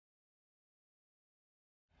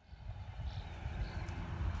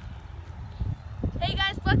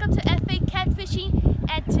welcome to FA Catfishing,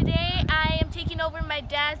 and today I am taking over my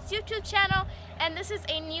dad's YouTube channel, and this is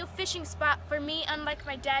a new fishing spot for me. Unlike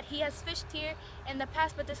my dad, he has fished here in the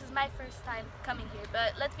past, but this is my first time coming here.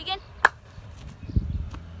 But let's begin.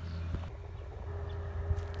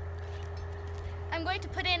 I'm going to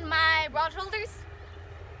put in my rod holders.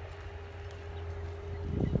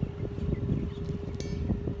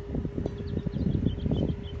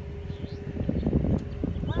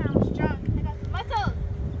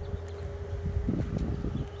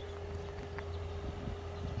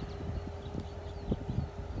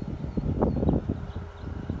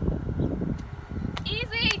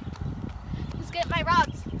 My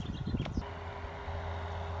rods.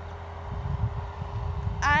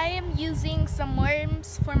 I am using some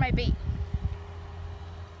worms for my bait.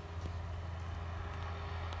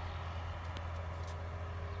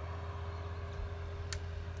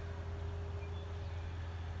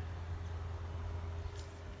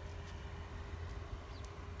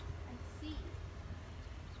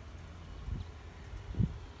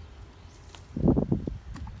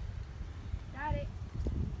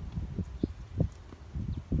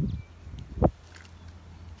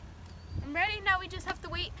 Ready? Now we just have to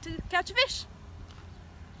wait to catch a fish.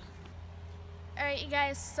 Alright you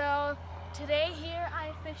guys, so today here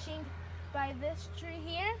I'm fishing by this tree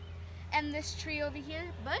here and this tree over here,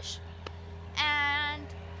 bush, and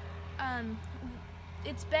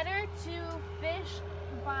it's better to fish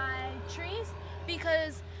by trees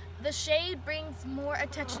because the shade brings more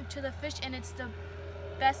attention to the fish and it's the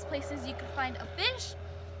best places you can find a fish.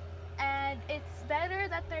 And it's better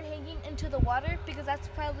that they're hanging into the water because that's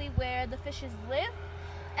probably where the fishes live.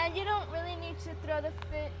 And you don't really need to throw the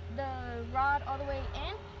rod all the way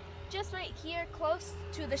in. Just right here close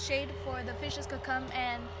to the shade for the fishes could come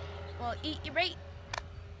and, well, eat your bait.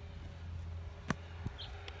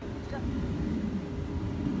 Go.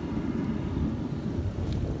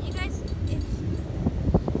 You guys,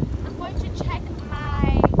 I'm going to check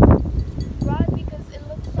my rod because it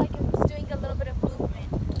looks like it's doing a little bit of movement.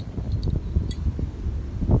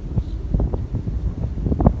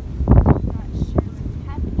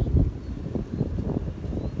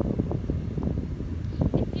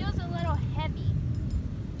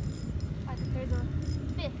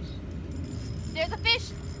 There's a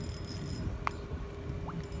fish!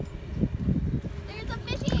 There's a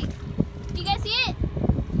fishy! Do you guys see it?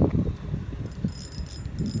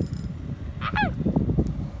 Ah!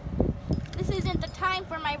 This isn't the time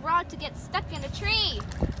for my rod to get stuck in a tree.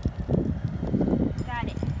 Got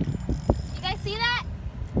it. You guys see that?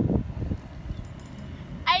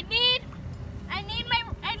 I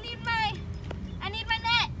need my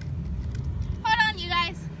net. Hold on you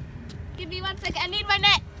guys. Give me 1 second. I need my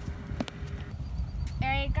net.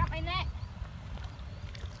 Alright, got my net.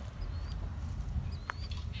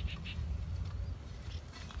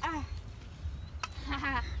 Ah.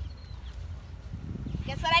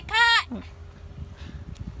 Guess what I caught?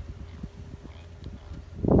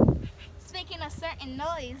 It's making a certain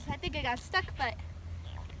noise. I think I got stuck, but...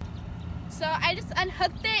 So I just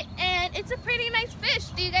unhooked it and it's a pretty nice fish.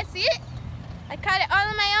 Do you guys see it? I caught it all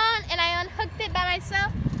on my own and I unhooked it by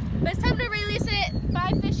myself. But it's time to release it.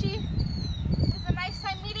 Bye, fishy. It's a nice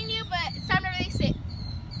time meeting you, but it's time to release it.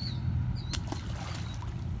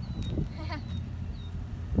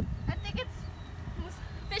 I think it's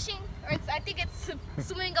fishing, or I think it's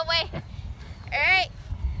swimming away. Alright,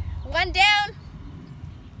 one down.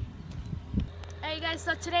 Alright guys,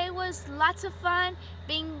 so today was lots of fun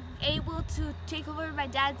being able to take over my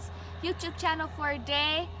dad's YouTube channel for a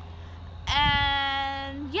day.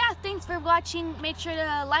 And yeah, thanks for watching. Make sure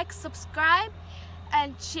to like, subscribe,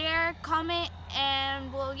 and share, comment,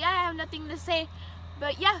 and well, yeah, I have nothing to say,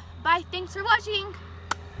 but yeah, bye. Thanks for watching.